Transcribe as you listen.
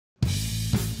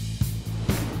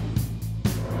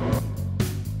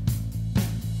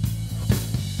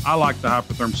I like the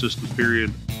Hypertherm systems,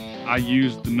 period. I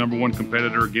used the #1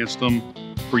 competitor against them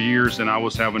for years, and I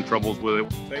was having troubles with it.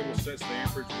 The table sets the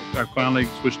amperage. I finally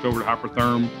switched over to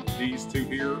Hypertherm. These two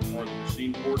here are the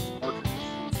machine ports cartridges.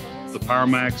 The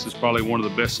Powermax is probably one of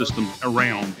the best systems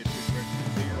around.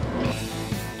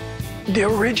 The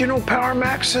original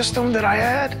Powermax system that I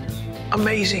had,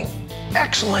 amazing,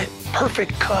 excellent,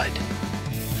 perfect cut.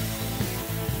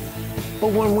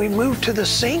 But when we moved to the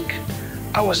SYNC,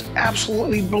 I was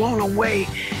absolutely blown away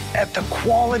at the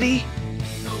quality.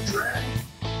 No drag.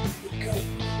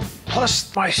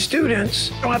 Plus, my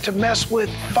students don't have to mess with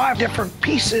 5 different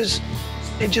pieces.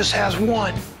 It just has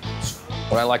one.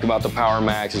 What I like about the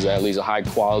Powermax is that it leaves a high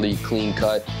quality, clean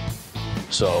cut.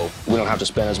 So we don't have to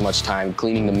spend as much time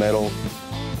cleaning the metal,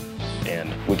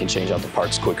 and we can change out the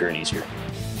parts quicker and easier.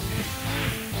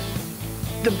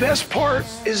 The best part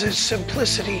is its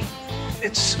simplicity.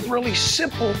 It's really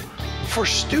simple for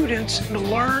students to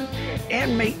learn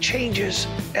and make changes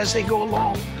as they go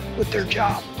along with their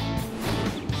job.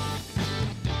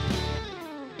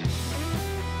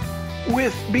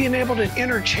 With being able to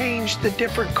interchange the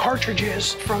different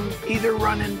cartridges from either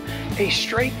running a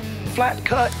straight flat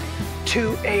cut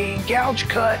to a gouge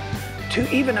cut to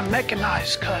even a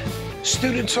mechanized cut,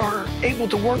 students are able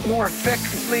to work more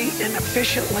effectively and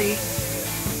efficiently.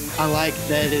 I like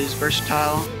that it is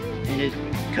versatile and it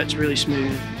cuts really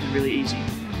smooth and really easy.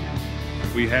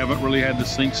 We haven't really had the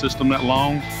SYNC system that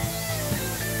long,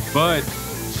 but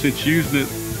since using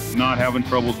it, not having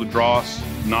troubles with dross,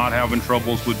 not having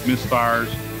troubles with misfires,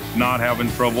 not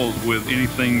having troubles with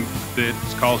anything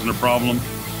that's causing a problem.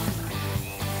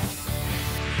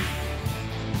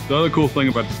 The other cool thing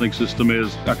about the SYNC system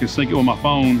is I can sync it with my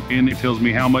phone, and it tells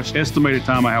me how much estimated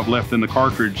time I have left in the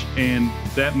cartridge, and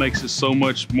that makes it so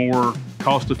much more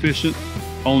cost efficient.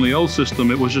 On the old system,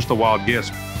 it was just a wild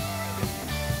guess.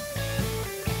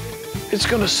 It's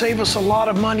going to save us a lot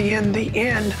of money in the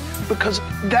end, because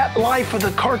that life of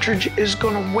the cartridge is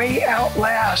going to way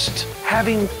outlast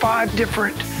having 5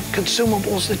 different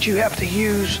consumables that you have to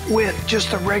use with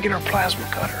just a regular plasma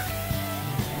cutter.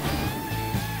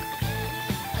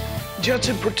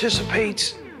 Judson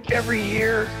participates every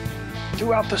year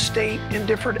throughout the state in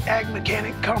different ag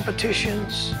mechanic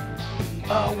competitions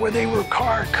where they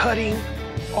require cutting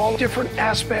all different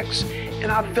aspects,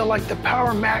 and I feel like the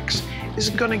Powermax is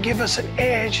going to give us an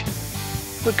edge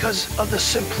because of the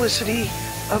simplicity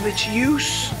of its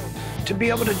use to be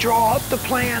able to draw up the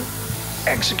plan,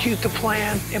 execute the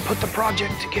plan, and put the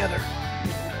project together.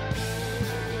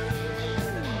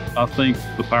 I think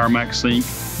the Powermax SYNC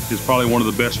is probably one of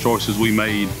the best choices we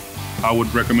made. I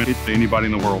would recommend it to anybody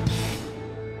in the world.